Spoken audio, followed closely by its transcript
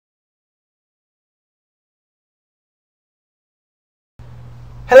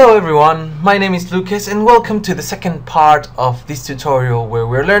Hello everyone, my name is Lucas and welcome to the second part of this tutorial where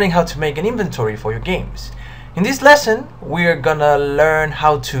we're learning how to make an inventory for your games. In this lesson, we're gonna learn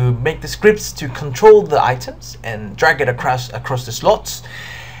how to make the scripts to control the items and drag it across the slots.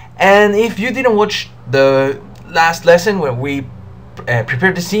 And if you didn't watch the last lesson where we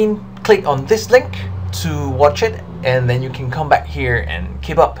prepared the scene, click on this link to watch it and then you can come back here and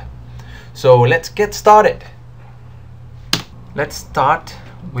keep up. So let's get started. Let's start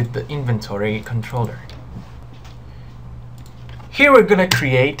with the inventory controller. Here we're gonna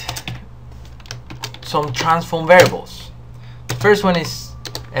create some transform variables. The first one is,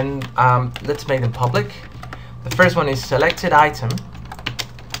 and let's make them public. The first one is selected item.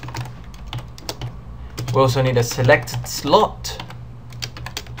 We also need a selected slot,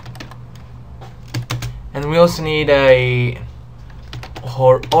 and we also need a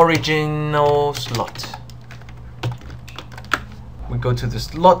original slot. We go to the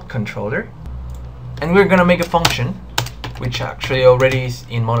slot controller and we're gonna make a function which actually already is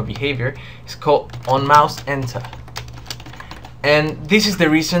in mono behavior. It's called onMouseEnter, and this is the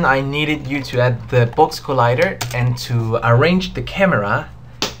reason I needed you to add the box collider and to arrange the camera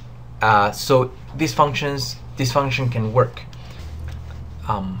so this function can work.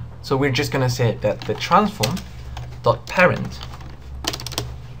 So we're just gonna say that the transform.parent,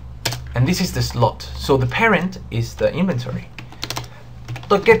 and this is the slot, so the parent is the inventory.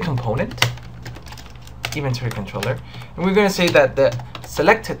 Get component inventory controller, and we're going to say that the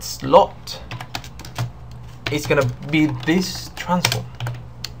selected slot is going to be this transform.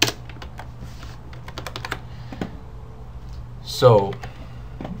 So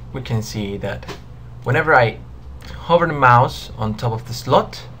we can see that whenever I hover the mouse on top of the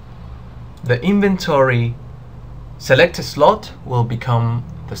slot, the inventory selected slot will become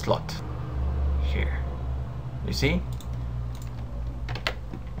the slot here. You see?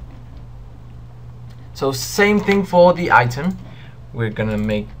 So same thing for the item. We're gonna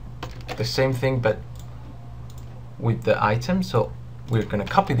make the same thing but with the item. So we're gonna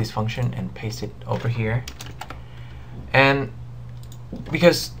copy this function and paste it over here. And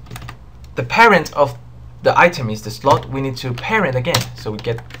because the parent of the item is the slot, we need to parent again. So we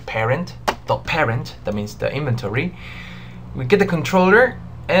get parent.parent, that means the inventory. We get the controller,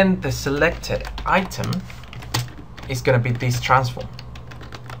 and the selected item is gonna be this transform.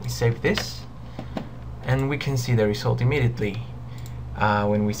 We save this. And we can see the result immediately.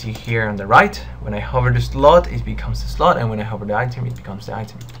 When we see here on the right, when I hover the slot, it becomes the slot, and when I hover the item, it becomes the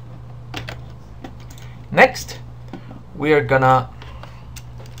item. Next, we are gonna,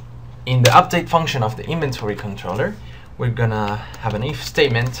 in the update function of the inventory controller, we're gonna have an if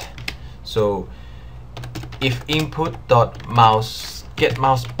statement. So if input.mouse get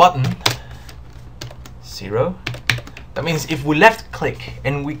mouse button 0, that means if we left click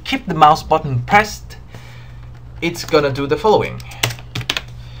and we keep the mouse button pressed, it's gonna do the following.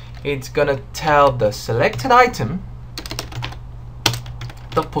 It's gonna tell the selected item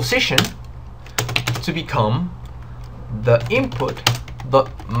the position to become the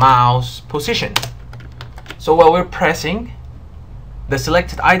input.mouse position. So while we're pressing, the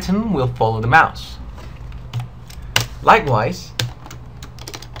selected item will follow the mouse. Likewise,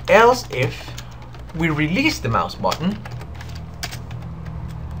 else if we release the mouse button,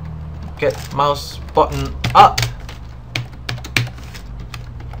 get mouse button up.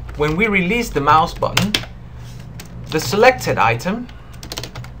 When we release the mouse button, the selected item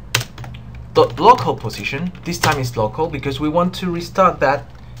dot local position, this time is local because we want to restart that,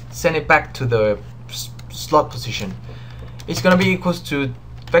 send it back to the slot position. It's going to be equals to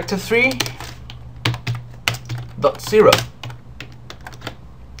vector3 dot 0.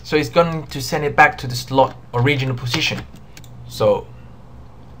 So it's going to send it back to the slot original position. So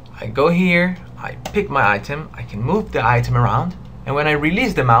I go here, I pick my item, I can move the item around, and when I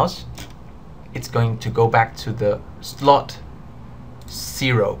release the mouse, it's going to go back to the slot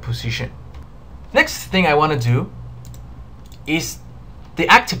 0 position. Next thing I want to do is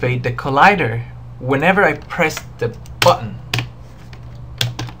deactivate the collider whenever I press the button.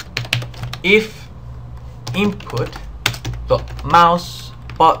 If input.mouse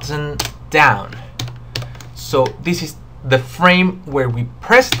button down. So this is the frame where we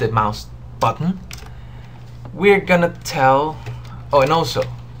press the mouse button. We're gonna tell, and also,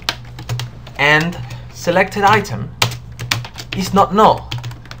 and selected item is not null,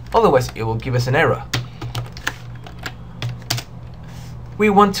 otherwise it will give us an error. We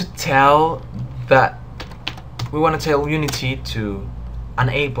want to tell Unity to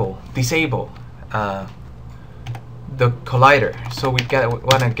disable the collider. So we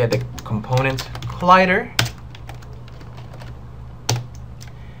want to get the component collider,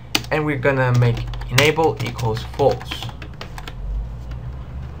 and we're gonna make enable equals false.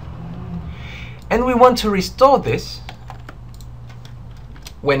 And we want to restore this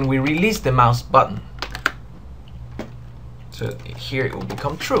when we release the mouse button. So here it will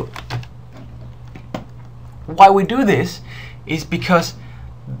become true. Why we do this is because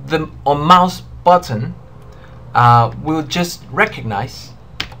the mouse button will just recognize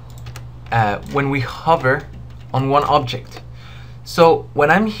when we hover on one object. So when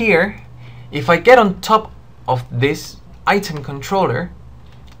I'm here, if I get on top of this item controller,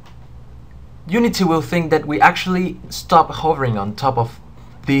 Unity will think that we actually stop hovering on top of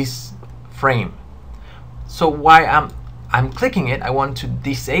this frame. So while I'm clicking it, I want to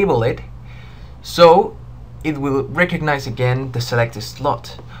disable it, so it will recognize again the selected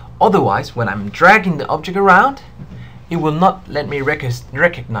slot. Otherwise, when I'm dragging the object around, it will not let me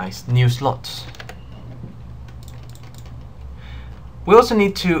recognize new slots. We also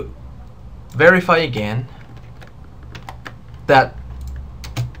need to verify again that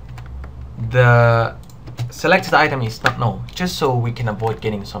the selected item is not null, just so we can avoid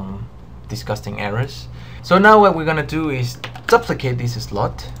getting some disgusting errors. So now what we're gonna do is duplicate this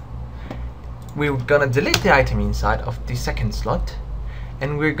slot. We're gonna delete the item inside of the second slot,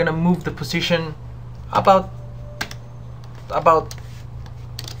 and we're gonna move the position about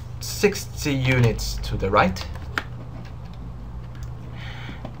 60 units to the right.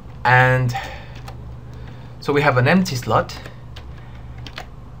 And so we have an empty slot,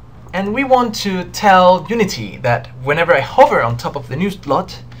 and we want to tell Unity that whenever I hover on top of the new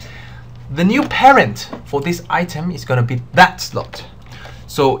slot, the new parent for this item is going to be that slot.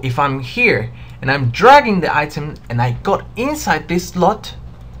 So if I'm here and I'm dragging the item and I got inside this slot,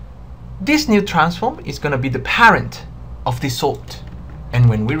 this new transform is going to be the parent of this sort. And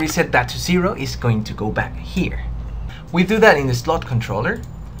when we reset that to 0, it's going to go back here. We do that in the slot controller.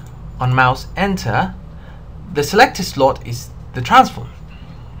 On mouse enter, the selected slot is the transform.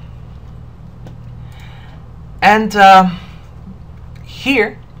 And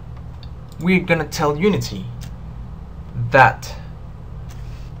here we're gonna tell Unity that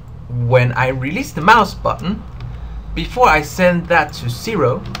when I release the mouse button, before I send that to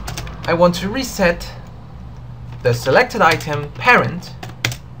 0, I want to reset the selected item parent.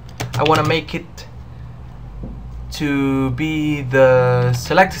 I want to make it to be the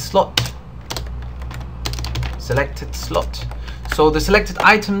selected slot. So the selected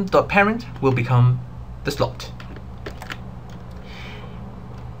item dot parent will become the slot.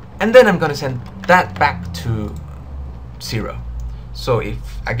 And then I'm going to send that back to 0. So if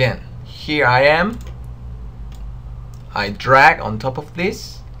again here I am, I drag on top of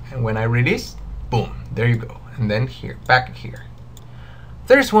this, and when I release, boom, there you go. And then here, back here.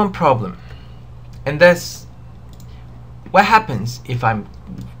 There's one problem, and that's what happens if I'm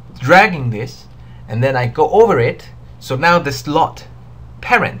dragging this and then I go over it. So now the slot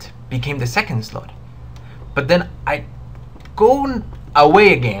parent became the second slot, but then I go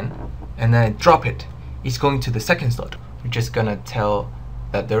away again and then I drop it. It's going to the second slot. We're just gonna tell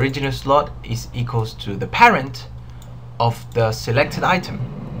that the original slot is equals to the parent of the selected item.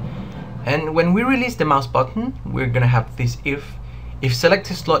 And when we release the mouse button, we're gonna have this if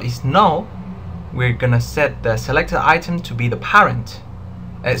selected slot is null, we're gonna set the selected item to be the parent,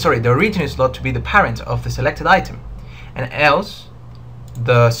 the original slot to be the parent of the selected item, and else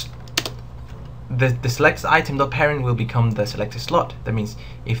the selected item dot parent will become the selected slot. That means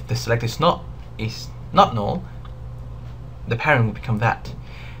if the selected slot is not null, the parent will become that.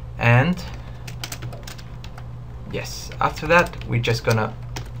 And yes, after that we're just gonna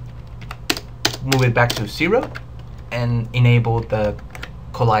move it back to 0 and enable the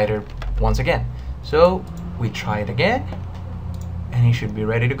collider once again. So we try it again and it should be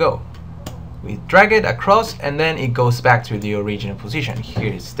ready to go. We drag it across and then it goes back to the original position.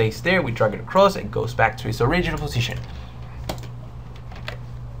 Here it stays there, we drag it across, it goes back to its original position.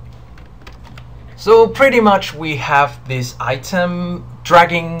 So pretty much we have this item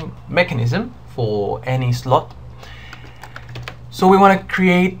dragging mechanism for any slot. So we want to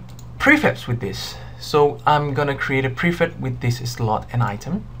create prefabs with this. So I'm gonna create a prefab with this slot and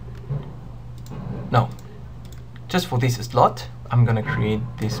item. No, just for this slot, I'm gonna create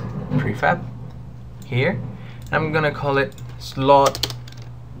this prefab here. And I'm gonna call it slot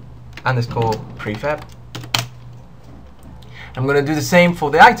underscore prefab. I'm gonna do the same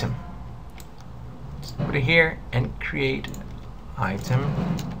for the item. Just put it here and create item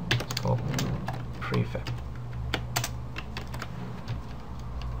called prefab.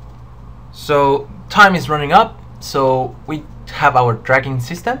 So time is running up, so we have our dragging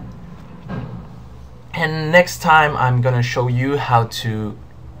system. And next time I'm gonna show you how to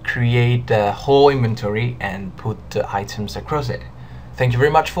create the whole inventory and put the items across it. Thank you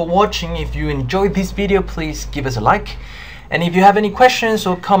very much for watching. If you enjoyed this video, please give us a like, and if you have any questions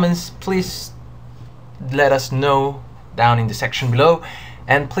or comments, please let us know down in the section below,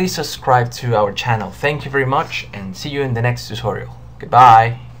 and please subscribe to our channel. Thank you very much, and see you in the next tutorial.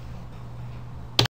 Goodbye.